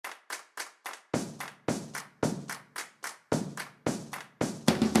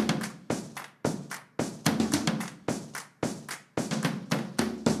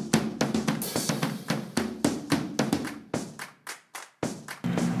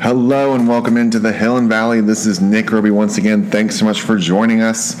Hello and welcome into the Hill and Valley. This is Nick Roby once again. Thanks so much for joining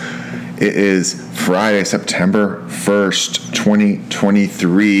us. It is Friday, September 1st,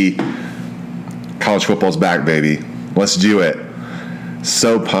 2023. College football's back, baby. Let's do it.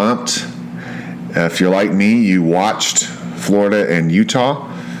 So pumped. If you're like me, you watched Florida and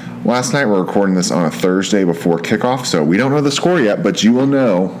Utah last night. We're recording this on a Thursday before kickoff, so we don't know the score yet, but you will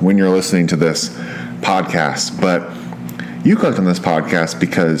know when you're listening to this podcast. But you clicked on this podcast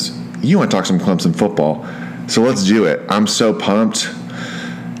because you want to talk some Clemson football. So let's do it. I'm so pumped.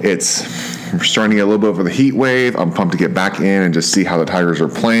 We're starting to get a little bit over the heat wave. I'm pumped to get back in and just see how the Tigers are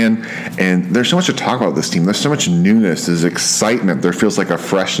playing. And there's so much to talk about with this team. There's so much newness. There's excitement. There feels like a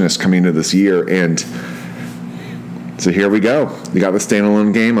freshness coming into this year. And so here we go. We got the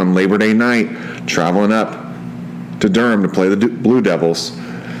standalone game on Labor Day night, traveling up to Durham to play the Blue Devils.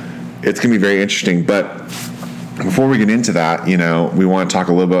 It's going to be very interesting. But before we get into that, we want to talk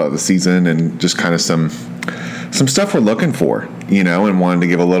a little bit about the season and just kind of some stuff we're looking for, and wanted to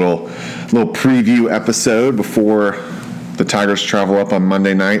give a little preview episode before the Tigers travel up on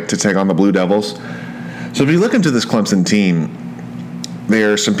Monday night to take on the Blue Devils. So if you look into this Clemson team,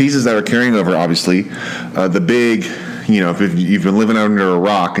 there are some pieces that are carrying over, obviously. The big, if you've been living under a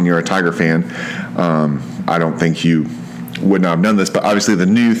rock and you're a Tiger fan, I don't think you would not have done this, but obviously the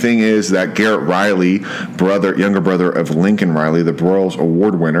new thing is that Garrett Riley, younger brother of Lincoln Riley, the Broyles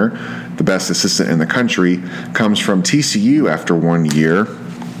Award winner, the best assistant in the country, comes from TCU after 1 year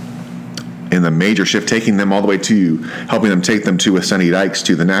in the major shift, taking them all the way to helping them take them to with Sonny Dykes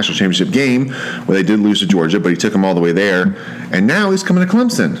to the national championship game where they did lose to Georgia, but he took them all the way there. And now he's coming to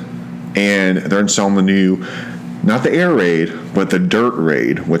Clemson, and they're installing the new, not the air raid, but the dirt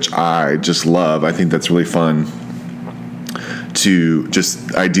raid, which I just love. I think that's really fun. To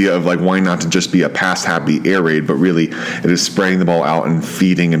just idea of why not to just be a pass happy air raid, but really it is spraying the ball out and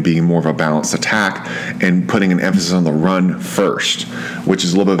feeding and being more of a balanced attack and putting an emphasis on the run first, which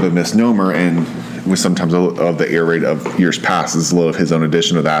is a little bit of a misnomer, and with sometimes of the air raid of years past is a little of his own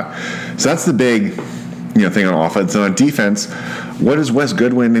addition to that. So that's the big thing on offense. And on defense, what does Wes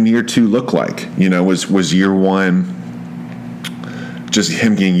Goodwin in year 2 look like? Was year 1 just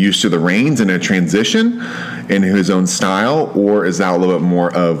him getting used to the reins and a transition in his own style, or is that a little bit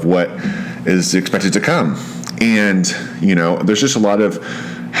more of what is expected to come? And, there's just a lot of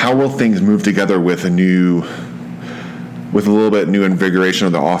how will things move together with a little bit new invigoration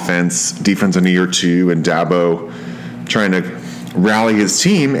of the offense, defense in year 2, and Dabo trying to rally his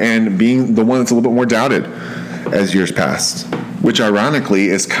team and being the one that's a little bit more doubted as years pass, which ironically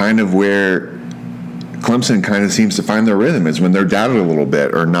is kind of where Clemson kind of seems to find their rhythm, is when they're doubted a little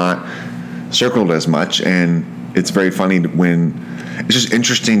bit or not circled as much. And it's very funny when it's just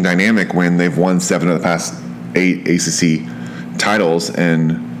interesting dynamic when they've won 7 of the past 8 ACC titles,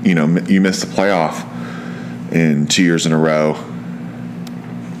 and you miss the playoff in 2 years in a row,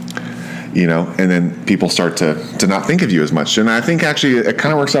 and then people start to not think of you as much. And I think actually it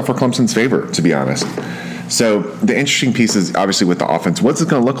kind of works out for Clemson's favor, to be honest. So the interesting piece is obviously with the offense, what's it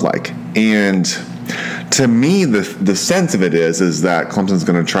going to look like? And to me, the sense of it is that Clemson's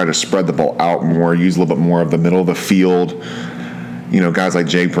going to try to spread the ball out more, use a little bit more of the middle of the field. Guys like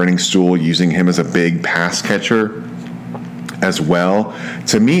Jake Brenningstool, using him as a big pass catcher as well.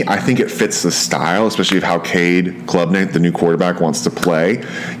 To me, I think it fits the style, especially of how Cade Klubnik, the new quarterback, wants to play.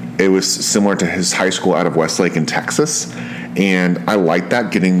 It was similar to his high school out of Westlake in Texas. And I like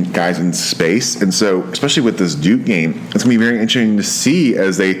that, getting guys in space. And so, especially with this Duke game, it's going to be very interesting to see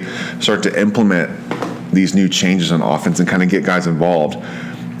as they start to implement these new changes on offense and kind of get guys involved.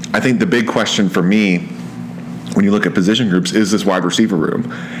 I think the big question for me, when you look at position groups, is this wide receiver room.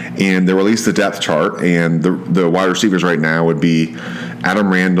 And they released the depth chart, and the wide receivers right now would be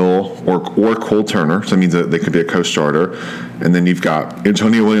Adam Randall or Cole Turner. So that means that they could be a co-starter. And then you've got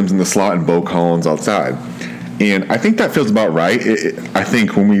Antonio Williams in the slot and Bo Collins outside. And I think that feels about right. I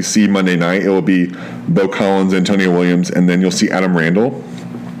think when we see Monday night, it will be Bo Collins, Antonio Williams, and then you'll see Adam Randall.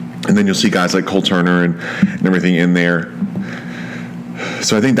 And then you'll see guys like Cole Turner and everything in there.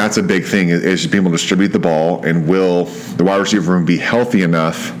 So I think that's a big thing, is just being able to distribute the ball. And will the wide receiver room be healthy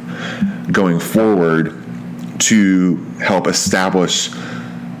enough going forward to help establish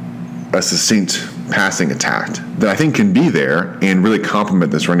a succinct passing attack that I think can be there and really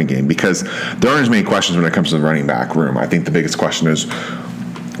complement this running game? Because there aren't as many questions when it comes to the running back room. I think the biggest question is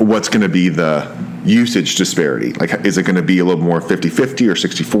what's going to be the usage disparity. Is it going to be a little more 50-50 or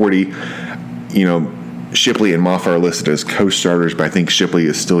 60-40? Shipley and Moffa are listed as co-starters, but I think Shipley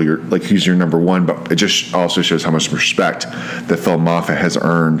is still he's your number one. But it just also shows how much respect that Phil Moffa has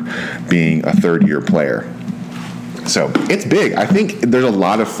earned being a third-year player. So it's big. I think there's a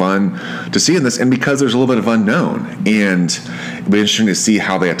lot of fun to see in this, and because there's a little bit of unknown, and it'll be interesting to see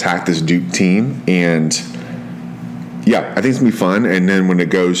how they attack this Duke team. And yeah, I think it's gonna be fun. And then when it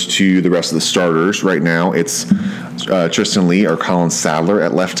goes to the rest of the starters, right now it's Tristan Lee or Colin Sadler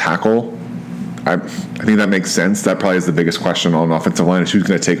at left tackle. I think that makes sense. That probably is the biggest question on the offensive line, is who's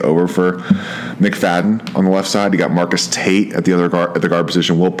going to take over for McFadden on the left side. You got Marcus Tate at the guard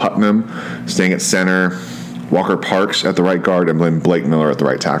position, Will Putnam staying at center, Walker Parks at the right guard, and then Blake Miller at the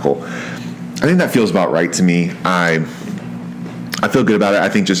right tackle. I think that feels about right to me. I feel good about it. I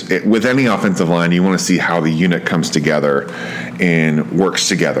think with any offensive line, you want to see how the unit comes together and works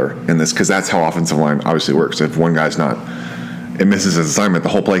together in this, because that's how offensive line obviously works. If one guy's it misses his assignment, the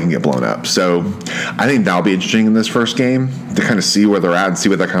whole play can get blown up. So I think that'll be interesting in this first game to kind of see where they're at and see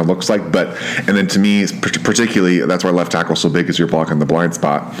what that kind of looks like. And then to me, particularly, that's why left tackle is so big, is you're blocking the blind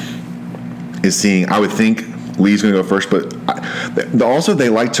spot, is seeing, I would think Lee's going to go first, but also they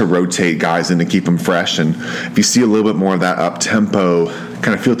like to rotate guys in to keep them fresh. And if you see a little bit more of that up-tempo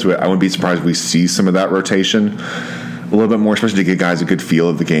kind of feel to it, I wouldn't be surprised if we see some of that rotation a little bit more, especially to give guys a good feel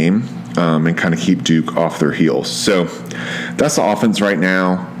of the game and kind of keep Duke off their heels. So that's the offense right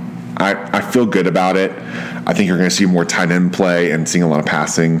now. I feel good about it. I think you're going to see more tight end play and seeing a lot of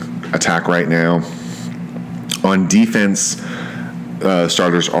passing attack right now. On defense,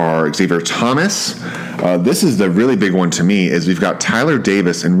 starters are Xavier Thomas. This is the really big one to me, is we've got Tyler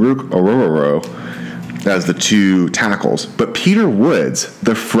Davis and Rook Ororo as the two tackles. But Peter Woods,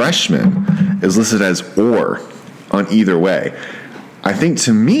 the freshman, is listed as or on either way. I think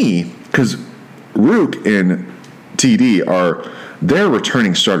to me, because Rook and TD they're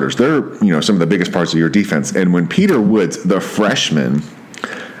returning starters. They're some of the biggest parts of your defense. And when Peter Woods, the freshman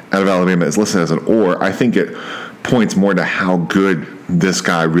out of Alabama, is listed as an or, I think it points more to how good this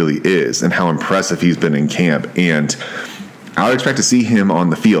guy really is and how impressive he's been in camp. And I would expect to see him on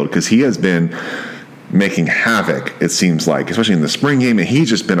the field, because he has been making havoc, it seems like, especially in the spring game, and he's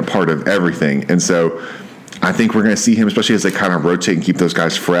just been a part of everything. And so I think we're going to see him, especially as they kind of rotate and keep those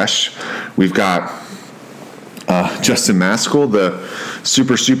guys fresh. We've got Justin Maskell, the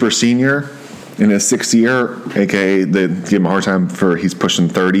super senior in his sixth year, a.k.a. they give him a hard time for he's pushing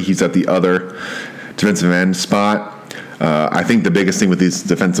 30. He's at the other defensive end spot. I think the biggest thing with this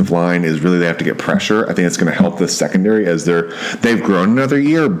defensive line is really they have to get pressure. I think it's going to help the secondary as they've grown another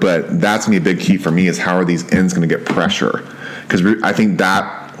year, but that's going to be a big key for me, is how are these ends going to get pressure? Because I think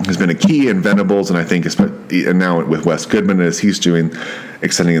that has been a key in Venables, and I think and now with Wes Goodman as he's doing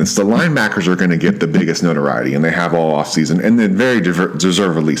extending this, the linebackers are going to get the biggest notoriety, and they have all offseason, and then very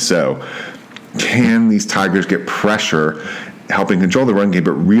deservedly so. Can these Tigers get pressure, helping control the run game,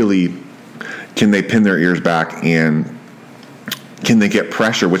 but really can they pin their ears back, and can they get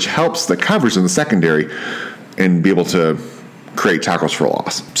pressure, which helps the coverage in the secondary and be able to create tackles for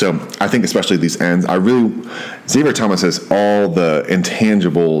loss? So I think especially these ends, Xavier Thomas has all the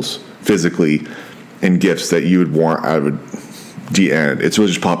intangibles physically and gifts that you would want out of a D end. It's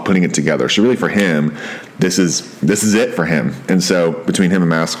really just putting it together. So really for him, this is it for him. And so between him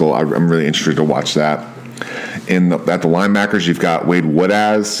and Maskell, I'm really interested to watch that. At the linebackers, you've got Wade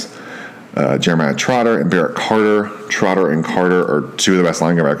Woodaz, Jeremiah Trotter, and Barrett Carter. Trotter and Carter are two of the best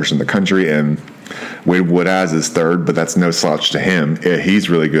linebackers in the country, and Wade Woodaz is third, but that's no slouch to him. He's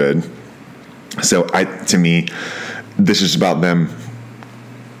really good. So to me, this is about them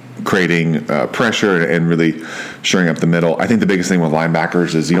creating pressure and really shoring up the middle. I think the biggest thing with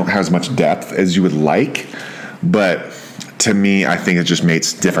linebackers is you don't have as much depth as you would like, but to me, I think it just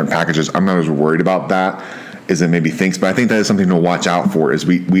makes different packages. I'm not as worried about that as it maybe thinks, but I think that is something to watch out for. Is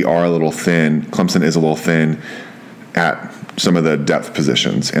we are a little thin. Clemson is a little thin at some of the depth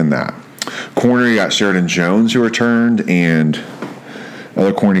positions in that. Corner, you got Sheridan Jones, who returned, and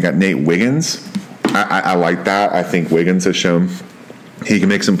other corner, you got Nate Wiggins. I like that. I think Wiggins has shown he can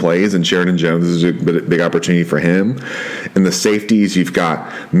make some plays, and Sheridan Jones is a big opportunity for him. In the safeties, you've got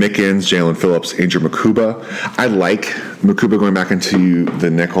Mickens, Jalen Phillips, Andrew Makuba. I like Makuba going back into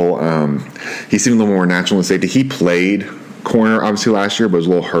the nickel. He seemed a little more natural in safety. He played corner, obviously, last year, but was a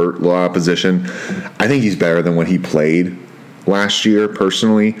little hurt, a little out of position. I think he's better than what he played last year,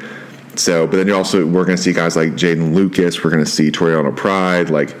 personally. So, but then we're going to see guys like Jaden Lucas. We're going to see Toriano Pride,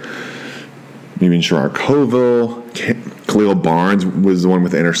 like maybe Sherrod Coville. Khalil Barnes was the one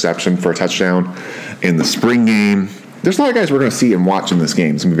with the interception for a touchdown in the spring game. There's a lot of guys we're going to see and watch in this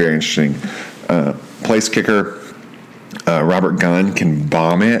game. It's going to be very interesting. Place kicker Robert Gunn can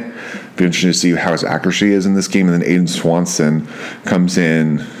bomb it. Be interesting to see how his accuracy is in this game. And then Aiden Swanson comes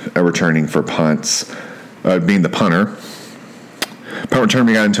in returning for punts, being the punter. Punt return,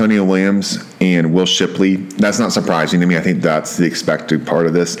 we got Antonio Williams and Will Shipley. That's not surprising to me. I think that's the expected part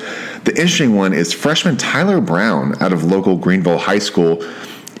of this. The interesting one is freshman Tyler Brown out of local Greenville High School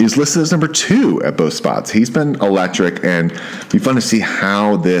is listed as number 2 at both spots. He's been electric, and it'll be fun to see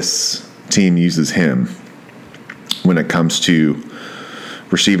how this team uses him when it comes to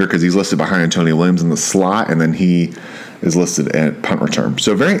receiver, because he's listed behind Antonio Williams in the slot, and then he is listed at punt return.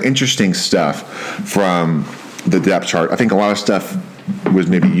 So very interesting stuff from the depth chart. I think a lot of stuff was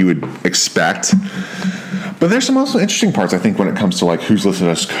maybe you would expect, but there's some also interesting parts, I think, when it comes to like who's listed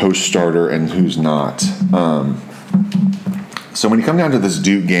as co-starter and who's not. So when you come down to this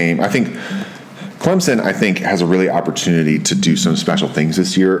Duke game, I think Clemson, has a really opportunity to do some special things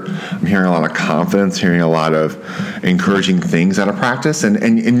this year. I'm hearing a lot of confidence, hearing a lot of encouraging things out of practice,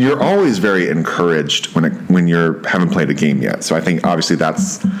 and you're always very encouraged when you haven't played a game yet. So I think obviously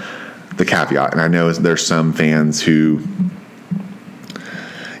that's the caveat. And I know there's some fans who,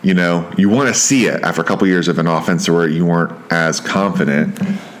 you want to see it after a couple years of an offense where you weren't as confident.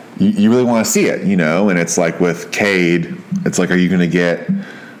 You really want to see it, and it's like with Cade, it's like, are you going to get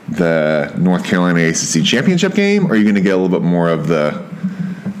the North Carolina ACC championship game, or are you going to get a little bit more of the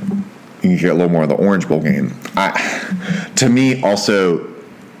Orange Bowl game? To me, also,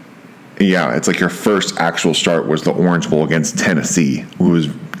 it's like your first actual start was the Orange Bowl against Tennessee, who was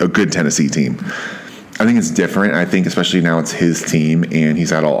a good Tennessee team. I think it's different. I think especially now it's his team, and he's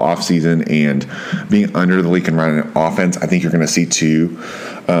had all offseason, and being under the league and running an offense, I think you're going to see too.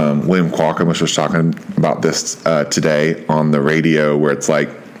 William Qualcomm was talking about this today on the radio, where it's like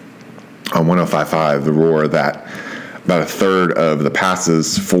on 105.5, The Roar, that about a third of the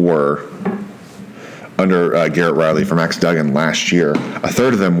passes for under Garrett Riley for Max Duggan last year, a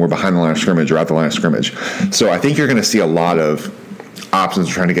third of them were behind the line of scrimmage or at the line of scrimmage. So I think you're going to see a lot of options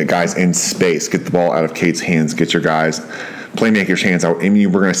trying to get guys in space, get the ball out of Cade's hands, get your guys, playmakers' hands out. I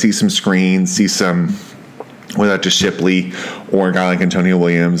mean, we're going to see some screens, see some, whether that's Shipley or a guy like Antonio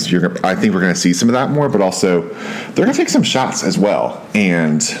Williams. I think we're going to see some of that more, but also they're going to take some shots as well.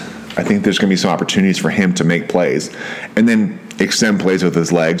 And I think there's going to be some opportunities for him to make plays and then extend plays with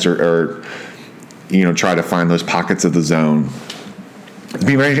his legs or try to find those pockets of the zone. It'll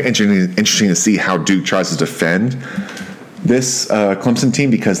be very interesting to see how Duke tries to defend this Clemson team,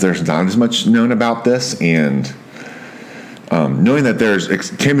 because there's not as much known about this, and knowing that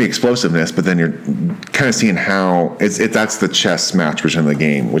can be explosiveness, but then you're kind of seeing how that's the chess match within the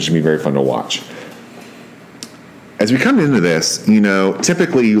game, which would be very fun to watch. As we come into this,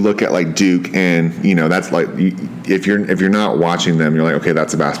 typically you look at like Duke, and that's like if you're not watching them, you're like, okay,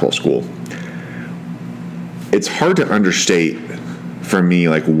 that's a basketball school. It's hard to understate for me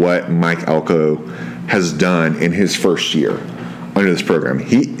like what Mike Elko has done in his first year under this program.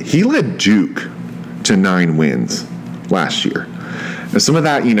 He led Duke to 9 wins last year. And some of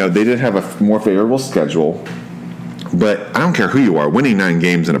that, they did have a more favorable schedule, but I don't care who you are, winning 9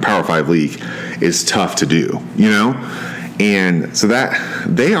 games in a Power 5 league is tough to do, And so that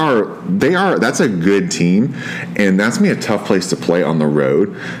that's a good team, and that's going to be a tough place to play on the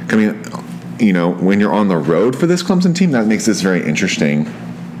road. I mean, when you're on the road for this Clemson team, that makes this very interesting.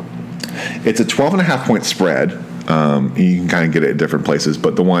 It's a 12.5-point spread. You can kind of get it at different places,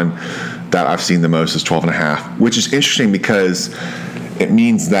 but the one that I've seen the most is 12.5, which is interesting because it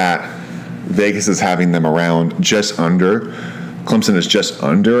means that Vegas is having them around just under. Clemson is just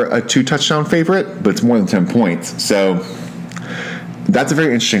under a 2-touchdown favorite, but it's more than 10 points. So that's a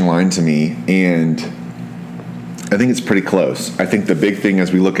very interesting line to me, and I think it's pretty close. I think the big thing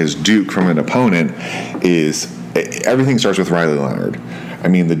as we look as Duke from an opponent is everything starts with Riley Leonard. I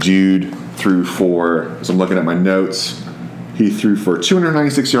mean, the dude threw for, as I'm looking at my notes, he threw for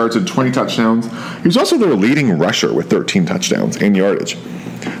 296 yards and 20 touchdowns. He was also their leading rusher with 13 touchdowns and yardage.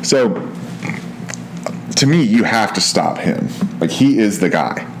 So, to me, you have to stop him. Like, he is the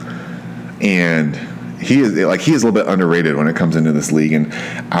guy. And he is a little bit underrated when it comes into this league, and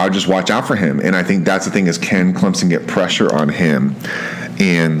I'll just watch out for him. And I think that's the thing is, can Clemson get pressure on him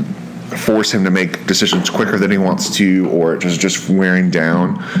and force him to make decisions quicker than he wants to, or just wearing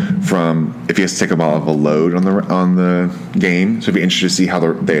down from if he has to take a ball of a load on the game. So it'd be interesting to see how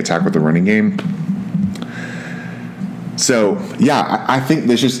they attack with the running game. So yeah, I think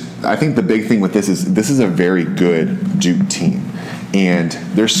the big thing with this is a very good Duke team, and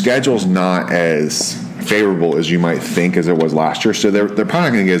their schedule's not as favorable as you might think as it was last year. So they're probably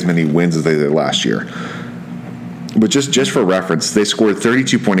not going to get as many wins as they did last year. But just for reference, they scored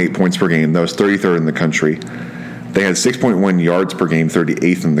 32.8 points per game. That was 33rd in the country. They had 6.1 yards per game,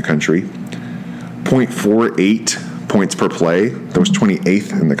 38th in the country. 0.48 points per play. That was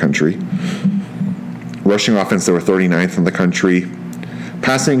 28th in the country. Rushing offense, they were 39th in the country.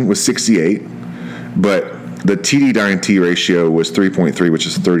 Passing was 68, but the TD to INT ratio was 3.3, which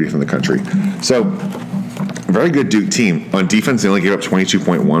is 30th in the country. So, very good Duke team. On defense, they only gave up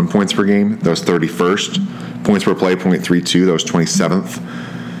 22.1 points per game. That was 31st. Points per play, 0.32. That was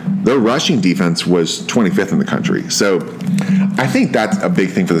 27th. Their rushing defense was 25th in the country. So, I think that's a big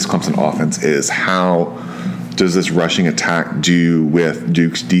thing for this Clemson offense is how does this rushing attack do with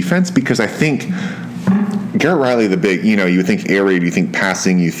Duke's defense? Because I think Garrett Riley, the big, you think air raid, you think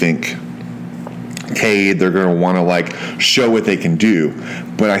passing, you think Cade, they're going to want to show what they can do.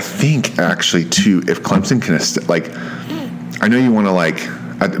 But I think actually too, if Clemson can I know you want to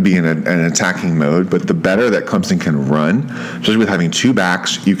be in an attacking mode, but the better that Clemson can run, especially with having two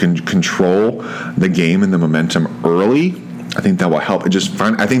backs, you can control the game and the momentum early. I think that will help.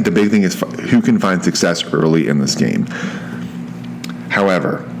 I think the big thing is who can find success early in this game.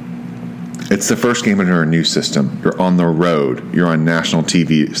 However, it's the first game under a new system. You're on the road. You're on national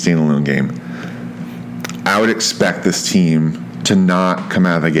TV, standalone game. I would expect this team to not come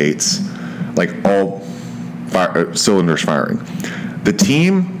out of the gates all cylinders firing. The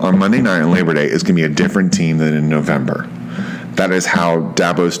team on Monday night and Labor Day is going to be a different team than in November. That is how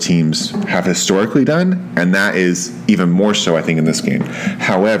Dabo's teams have historically done, and that is even more so, I think, in this game.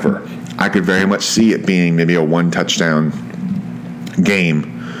 However, I could very much see it being maybe a one-touchdown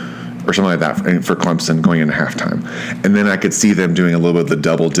game or something like that for Clemson going into halftime. And then I could see them doing a little bit of the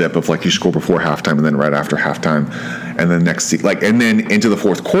double dip of you score before halftime and then right after halftime. And then and then into the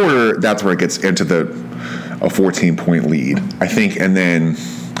fourth quarter, that's where it gets into a 14-point lead, I think, and then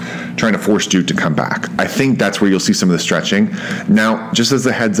trying to force Duke to come back. I think that's where you'll see some of the stretching. Now, just as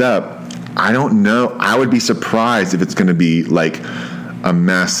a heads up, I don't know. I would be surprised if it's going to be a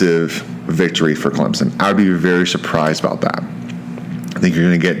massive victory for Clemson. I would be very surprised about that. I think you're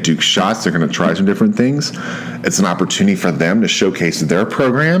going to get Duke shots. They're going to try some different things. It's an opportunity for them to showcase their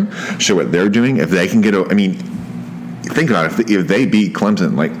program, show what they're doing. If they can think about it. If they beat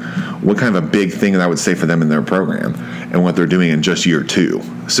Clemson, what kind of a big thing that would say for them in their program and what they're doing in just year two.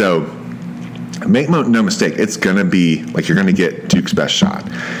 So make no mistake, it's going to be you're going to get Duke's best shot.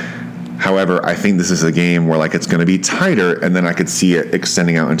 However, I think this is a game where it's going to be tighter, and then I could see it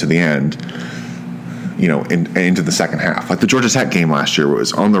extending out into the end. Into the second half. The Georgia Tech game last year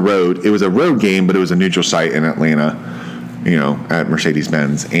was on the road. It was a road game, but it was a neutral site in Atlanta, at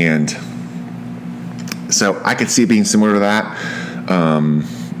Mercedes-Benz. And so I could see it being similar to that.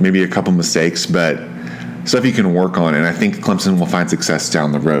 Maybe a couple mistakes, but stuff you can work on. And I think Clemson will find success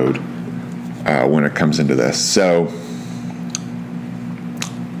down the road when it comes into this. So,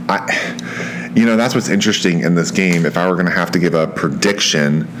 that's what's interesting in this game. If I were going to have to give a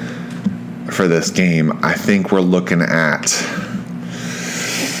prediction for this game, I think we're looking at,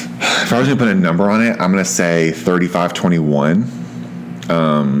 if I was going to put a number on it, I'm going to say 35-21.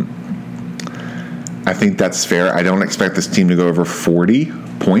 I think that's fair. I don't expect this team to go over 40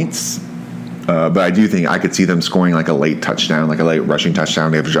 points, but I do think I could see them scoring a late touchdown, a late rushing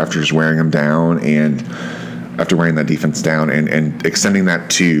touchdown after just wearing them down and after wearing that defense down and extending that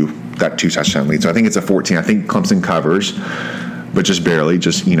two touchdown lead. So I think it's a 14. I think Clemson covers, but just barely,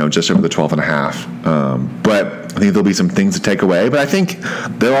 just over the 12.5. But I think there'll be some things to take away. But I think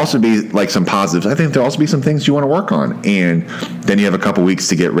there'll also be some positives. I think there'll also be some things you want to work on. And then you have a couple weeks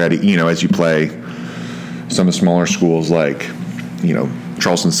to get ready, as you play some of the smaller schools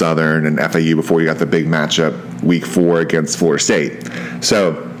Charleston Southern and FAU before you got the big matchup week 4 against Florida State.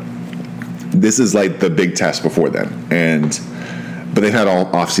 So this is the big test before then. But they've had all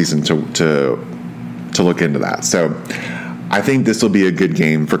offseason to look into that. So I think this will be a good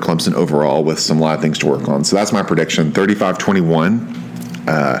game for Clemson overall with a lot of things to work on. So that's my prediction,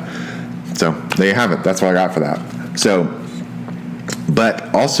 35-21. So there you have it. That's what I got for that. So,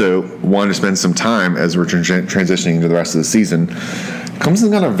 but also wanted to spend some time as we're transitioning into the rest of the season.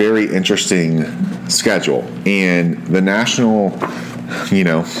 Clemson's got a very interesting schedule, and the national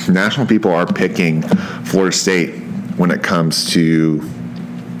people are picking Florida State when it comes to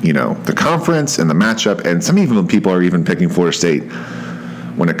the conference and the matchup, and some even people are even picking Florida State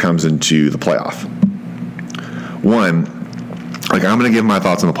when it comes into the playoff. One, I'm going to give my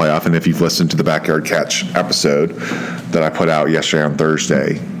thoughts on the playoff, and if you've listened to the Backyard Catch episode that I put out yesterday on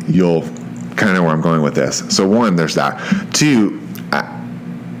Thursday, you'll kind of know where I'm going with this. So one, there's that. Two,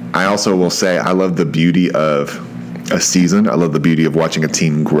 I also will say I love the beauty of a season. I love the beauty of watching a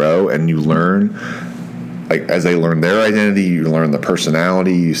team grow, and you learn as they learn their identity, you learn the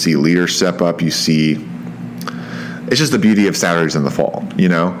personality, you see leaders step up, you see, it's just the beauty of Saturdays in the fall,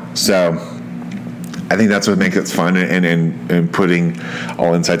 So I think that's what makes it fun and putting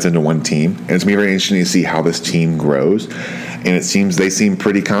all insights into one team. And it's going to be very interesting to see how this team grows. And it seems they seem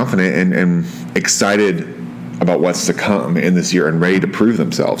pretty confident and excited about what's to come in this year and ready to prove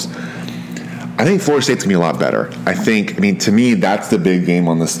themselves. I think Florida State's going to be a lot better. To me, that's the big game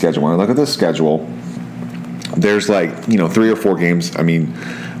on the schedule. When I look at the schedule, there's 3 or 4 games,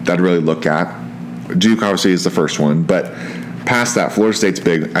 that I'd really look at. Duke obviously is the first one, but past that, Florida State's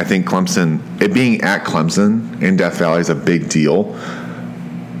big. I think Clemson, it being at Clemson in Death Valley is a big deal.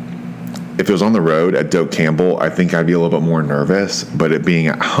 If it was on the road at Doak Campbell, I think I'd be a little bit more nervous, but it being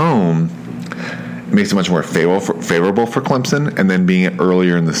at home, it makes it much more favorable for Clemson, and then being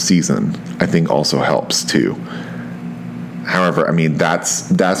earlier in the season, I think also helps too. However,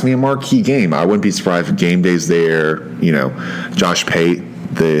 that's me a marquee game. I wouldn't be surprised if game day's there. Josh Pate,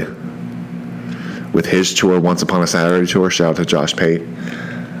 with his tour, Once Upon a Saturday tour. Shout out to Josh Pate.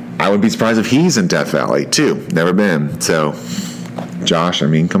 I wouldn't be surprised if he's in Death Valley too. Never been. So, Josh,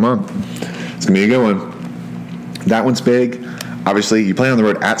 come on. It's gonna be a good one. That one's big. Obviously, you play on the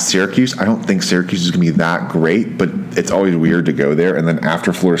road at Syracuse. I don't think Syracuse is gonna be that great, but it's always weird to go there. And then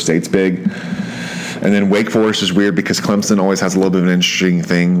after Florida State's big. And then Wake Forest is weird because Clemson always has a little bit of an interesting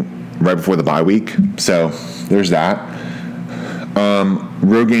thing right before the bye week. So there's that.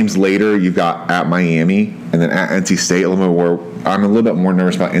 Road games later, you've got at Miami and then at NC State. I'm a little bit more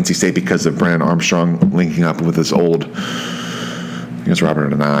nervous about NC State because of Brandon Armstrong linking up with his old, I guess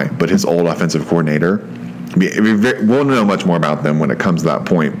Robert and I, but his old offensive coordinator. We'll know much more about them when it comes to that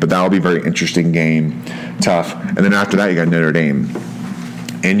point, but that'll be a very interesting game, tough. And then after that, you got Notre Dame.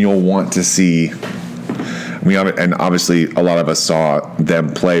 And you'll want to see... And obviously, a lot of us saw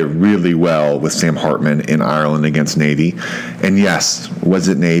them play really well with Sam Hartman in Ireland against Navy. And yes, was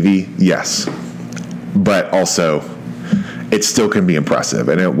it Navy? Yes. But also, it still can be impressive.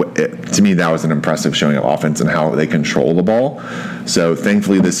 And to me, that was an impressive showing of offense and how they control the ball. So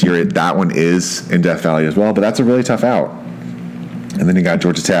thankfully this year, that one is in Death Valley as well. But that's a really tough out. And then you got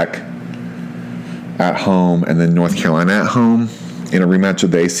Georgia Tech at home and then North Carolina at home in a rematch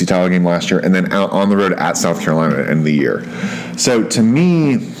of the ACC title game last year, and then out on the road at South Carolina at the end of the year. So to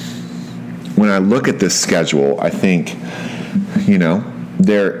me, when I look at this schedule, I think,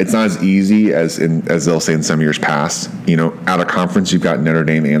 it's not as easy as they'll say in some years past. Out of conference, you've got Notre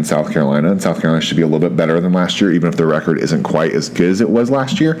Dame and South Carolina, and South Carolina should be a little bit better than last year, even if the record isn't quite as good as it was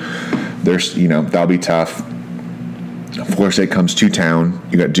last year. There's, that'll be tough. Florida State comes to town.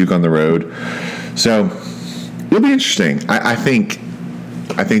 You got Duke on the road. So it'll be interesting. I think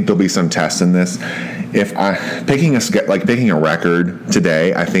there'll be some tests in this. If picking a record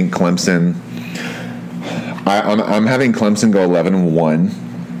today, I think Clemson. I'm having Clemson go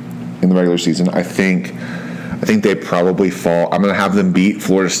 11-1 in the regular season. I think they probably fall. I'm going to have them beat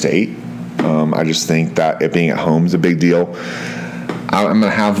Florida State. I just think that it being at home is a big deal. I'm going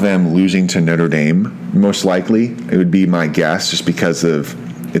to have them losing to Notre Dame most likely. It would be my guess, just because of.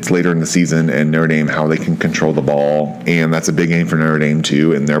 It's later in the season, and Notre Dame, how they can control the ball. And that's a big game for Notre Dame,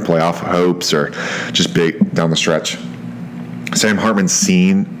 too, and their playoff hopes are just big down the stretch. Sam Hartman's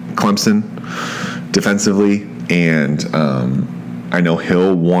seen Clemson defensively, and I know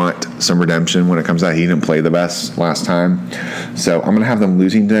he'll want some redemption when it comes out. He didn't play the best last time. So I'm going to have them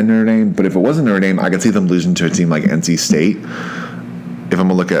losing to Notre Dame. But if it wasn't Notre Dame, I could see them losing to a team like NC State. If I'm going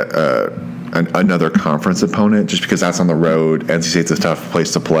to look at another conference opponent, just because that's on the road. NC State's a tough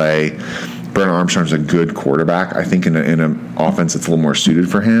place to play. Brennan Armstrong's a good quarterback. I think in an offense that's a little more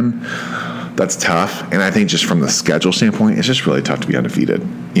suited for him. That's tough. And I think just from the schedule standpoint, it's just really tough to be undefeated,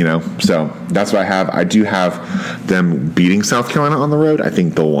 So that's what I have. I do have them beating South Carolina on the road. I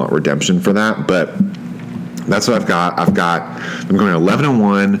think they'll want redemption for that, but that's what I've got. I'm going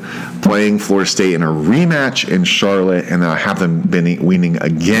 11-1, playing Florida State in a rematch in Charlotte, and then I have them winning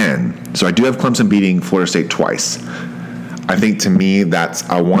again. So I do have Clemson beating Florida State twice. I think to me,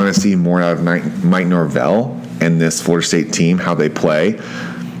 I want to see more out of Mike Norvell and this Florida State team, how they play.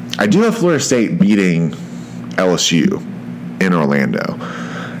 I do have Florida State beating LSU in Orlando.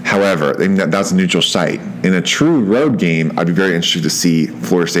 However, that's a neutral site. In a true road game, I'd be very interested to see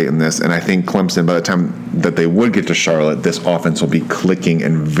Florida State in this. And I think Clemson, by the time that they would get to Charlotte, this offense will be clicking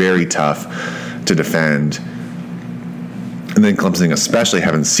and very tough to defend. And then Clemson, especially,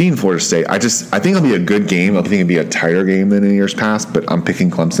 haven't seen Florida State. I think it'll be a good game. I think it'll be a tighter game than in years past, but I'm picking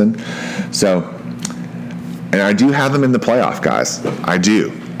Clemson. So, and I do have them in the playoff, guys. I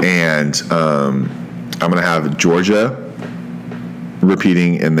do. And I'm going to have Georgia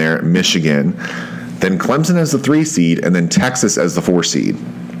repeating in there, Michigan, then Clemson as the 3 seed, and then Texas as the 4 seed.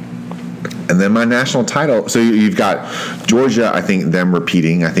 And then my national title. So you've got Georgia. I think them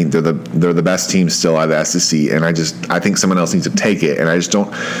repeating. I think they're the best team still out of the SEC, and I think someone else needs to take it. And I just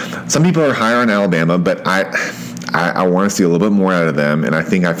don't. Some people are higher on Alabama, but I want to see a little bit more out of them, and I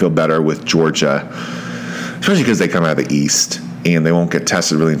think I feel better with Georgia, especially because they come out of the East and they won't get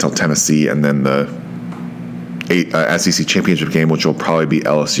tested really until Tennessee, and then the SEC championship game, which will probably be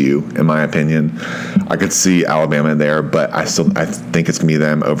LSU, in my opinion. I could see Alabama there, but I think it's going to be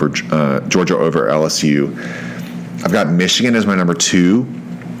them over Georgia over LSU. I've got Michigan as my number 2.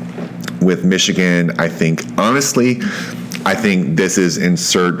 With Michigan, I think this is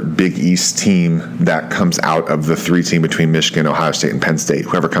insert Big East team that comes out of the 3 team between Michigan, Ohio State, and Penn State.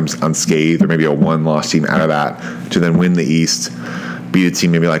 Whoever comes unscathed, or maybe a 1-loss team out of that, to then win the East, beat a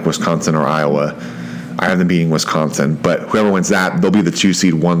team maybe like Wisconsin or Iowa. I have them beating Wisconsin, but whoever wins that, they'll be the 2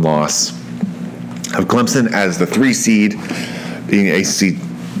 seed, 1 loss. I have Clemson as the 3 seed, being ACC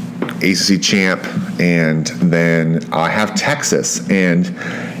champ, and then I have Texas, and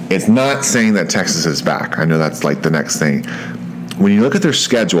it's not saying that Texas is back. I know that's like the next thing. When you look at their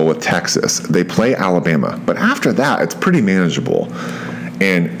schedule with Texas, they play Alabama, but after that, it's pretty manageable.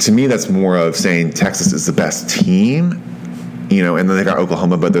 And to me, that's more of saying Texas is the best team, and then they got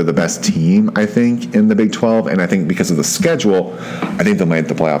Oklahoma, but they're the best team, I think, in the Big 12. And I think because of the schedule, I think they'll make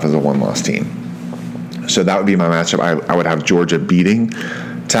the playoff as a 1-loss team. So that would be my matchup. I would have Georgia beating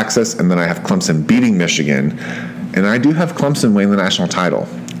Texas, and then I have Clemson beating Michigan. And I do have Clemson winning the national title.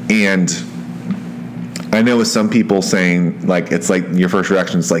 And I know with some people saying, like, it's like your first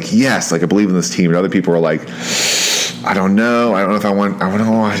reaction is like, yes, like I believe in this team. And other people are like, I don't know if I don't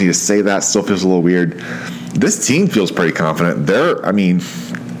know how you say that. Still feels a little weird. This team feels pretty confident.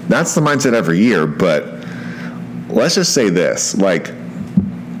 That's the mindset every year. But let's just say this, like,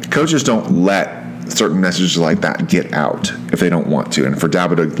 coaches don't let certain messages like that get out if they don't want to. And for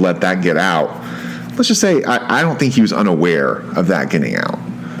Dabo to let that get out, let's just say I don't think he was unaware of that getting out.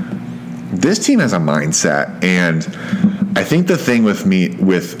 This team has a mindset, and I think the thing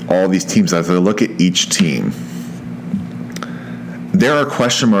with all these teams, as I look at each team, there are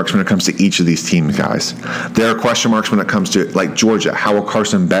question marks when it comes to each of these teams, guys. There are question marks when it comes to, like, Georgia. How will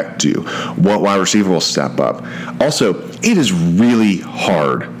Carson Beck do? What wide receiver will step up? Also, it is really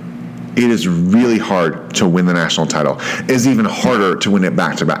hard. It is really hard to win the national title. It is even harder to win it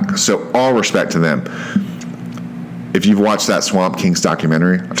back-to-back. So all respect to them. If you've watched that Swamp Kings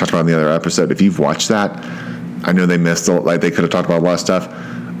documentary, I talked about it in the other episode. If you've watched that, I know they missed they could have talked about a lot of stuff.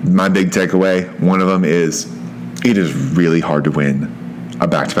 My big takeaway, one of them is, it is really hard to win a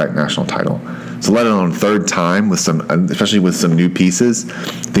back-to-back national title. So let alone third time, especially with some new pieces. I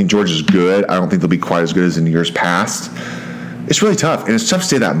think Georgia's good. I don't think they'll be quite as good as in years past. It's really tough, and it's tough to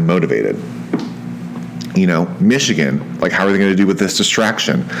stay that motivated. Michigan, like, how are they going to do with this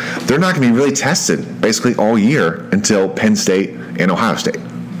distraction? They're not going to be really tested basically all year until Penn State and Ohio State.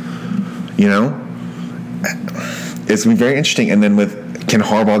 It's going to be very interesting. And then can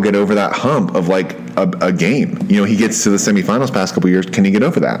Harbaugh get over that hump of, like, a game? He gets to the semifinals past couple years. Can he get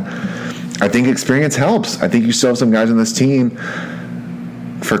over that? I think experience helps. I think you still have some guys on this team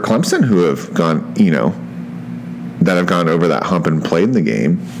for Clemson who have gone, that have gone over that hump and played in the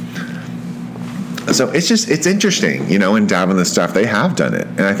game. So it's interesting, in Dabo and stuff, they have done it.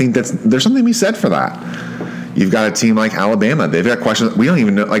 And I think there's something to be said for that. You've got a team like Alabama. They've got questions. We don't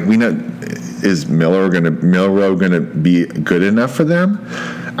even know, we know, is Milroe going to be good enough for them?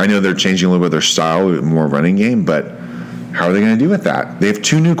 I know they're changing a little bit of their style, a little bit more running game, but how are they going to do with that? They have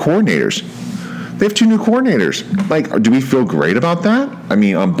 2 new coordinators. Like, do we feel great about that? I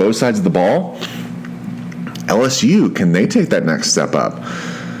mean, on both sides of the ball? LSU, can they take that next step up?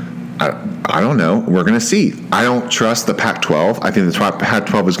 I don't know. We're going to see. I don't trust the Pac-12. I think the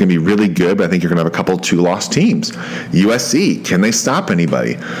Pac-12 is going to be really good, but I think you're going to have a couple 2-loss teams. USC, can they stop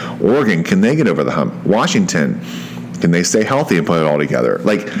anybody? Oregon, can they get over the hump? Washington, can they stay healthy and put it all together?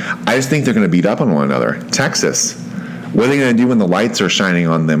 Like, I just think they're going to beat up on one another. Texas, what are they going to do when the lights are shining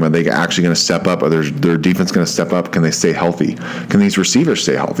on them? Are they actually going to step up? Are their defense going to step up? Can they stay healthy? Can these receivers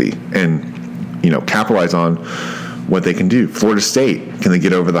stay healthy and, capitalize on what they can do? Florida State, can they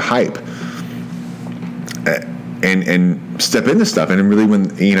get over the hype and step into stuff? And really,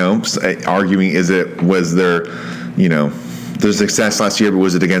 when arguing, was their success last year, but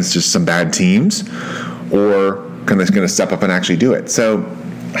was it against just some bad teams, or can they going to step up and actually do it? So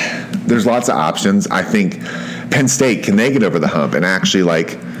there's lots of options. I think Penn State, can they get over the hump and actually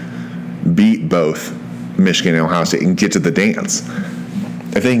beat both Michigan and Ohio State and get to the dance?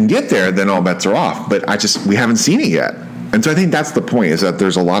 If they can get there, then all bets are off. But we haven't seen it yet. And so I think that's the point, is that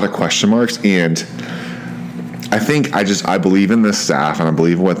there's a lot of question marks, and I believe in this staff, and I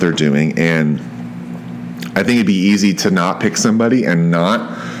believe in what they're doing, and I think it'd be easy to not pick somebody and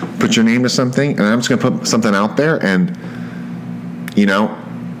not put your name to something, and I'm just going to put something out there, and,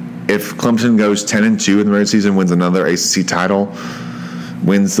 if Clemson goes 10-2 in the regular season, wins another ACC title,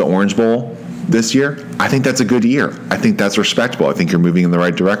 wins the Orange Bowl this year, I think that's a good year. I think that's respectable. I think you're moving in the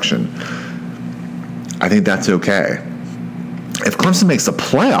right direction. I think that's okay. If Clemson makes the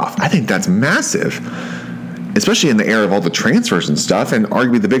playoff, I think that's massive, especially in the era of all the transfers and stuff, and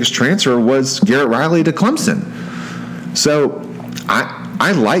arguably the biggest transfer was Garrett Riley to Clemson. So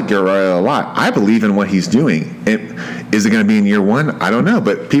I like Garrett Riley a lot. I believe in what he's doing. Is it going to be in year one? I don't know,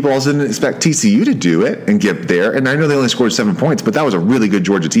 but people also didn't expect TCU to do it and get there, and I know they only scored 7 points, but that was a really good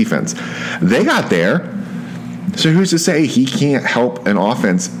Georgia defense. They got there, so who's to say he can't help an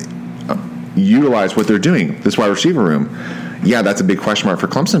offense utilize what they're doing, this wide receiver room? Yeah, that's a big question mark for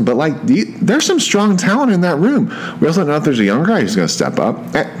Clemson, but there's some strong talent in that room. We also don't know if there's a young guy who's going to step up.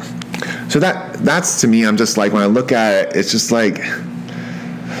 So that's to me, I'm just like, when I look at it, it's just like,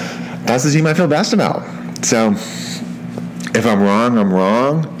 that's the team I feel best about. So if I'm wrong, I'm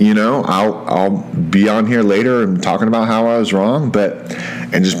wrong. I'll be on here later and talking about how I was wrong,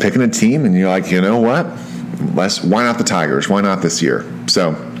 and just picking a team, and you're like, you know what? Why not the Tigers? Why not this year?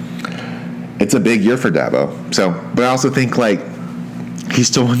 So it's a big year for Dabo. So, but I also think he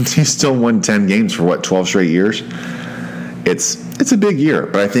still won 10 games for 12 straight years. It's a big year,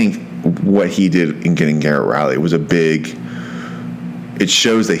 but I think what he did in getting Garrett Riley was it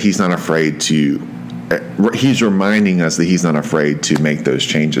shows that he's not afraid to. He's reminding us that he's not afraid to make those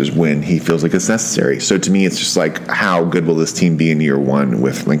changes when he feels like it's necessary. So to me, it's just like, how good will this team be in year one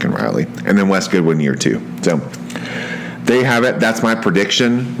with Lincoln Riley, and then Wes Goodwin in year two. So there you have it. That's my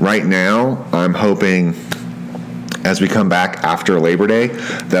prediction right now. I'm hoping as we come back after Labor Day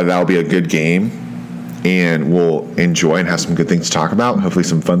that'll be a good game, and we'll enjoy and have some good things to talk about. Hopefully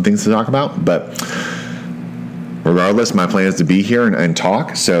some fun things to talk about. But regardless, my plan is to be here and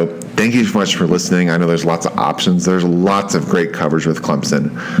talk. So thank you so much for listening. I know there's lots of options. There's lots of great coverage with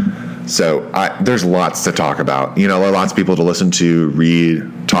Clemson. So there's lots to talk about. There are lots of people to listen to,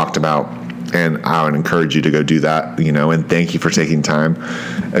 read, talked about, and I would encourage you to go do that, and thank you for taking time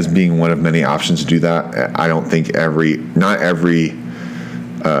as being one of many options to do that. I don't think not every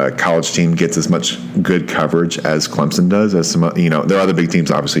college team gets as much good coverage as Clemson does. As some, there are other big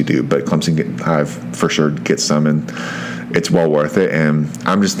teams obviously do, but Clemson for sure gets some, and it's well worth it. And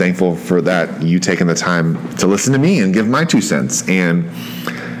I'm just thankful for that, you taking the time to listen to me and give my 2 cents, and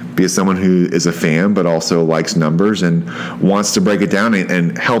be someone who is a fan but also likes numbers and wants to break it down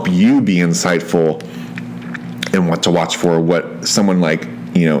and help you be insightful and what to watch for, what someone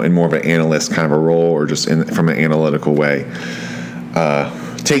in more of an analyst kind of a role, or just from an analytical way,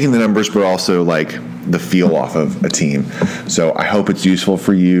 taking the numbers but also the feel off of a team. So I hope it's useful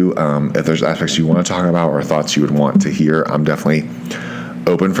for you. If there's aspects you want to talk about or thoughts you would want to hear, I'm definitely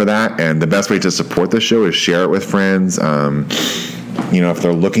open for that. And the best way to support the show is share it with friends. If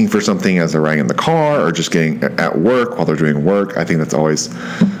they're looking for something as they're riding in the car or just getting at work while they're doing work, I think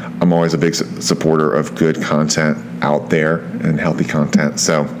I'm always a big supporter of good content out there and healthy content.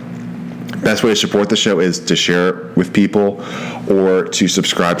 So best way to support the show is to share it with people or to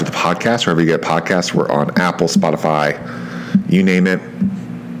subscribe to the podcast wherever you get podcasts. We're on Apple, Spotify, you name it.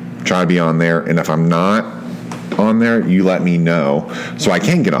 Try to be on there. And if I'm not on there, you let me know so I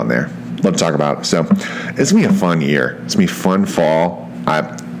can get on there. Love to talk about it. So it's going to be a fun year. It's going to be a fun fall.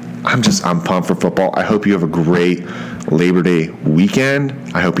 I'm pumped for football. I hope you have a great Labor Day weekend.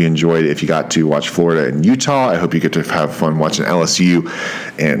 I hope you enjoyed it if you got to watch Florida and Utah. I hope you get to have fun watching LSU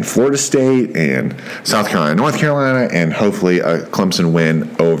and Florida State and South Carolina, North Carolina, and hopefully a Clemson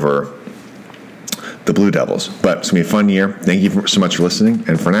win over the Blue Devils. But it's going to be a fun year. Thank you so much for listening.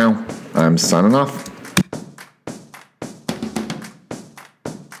 And for now, I'm signing off.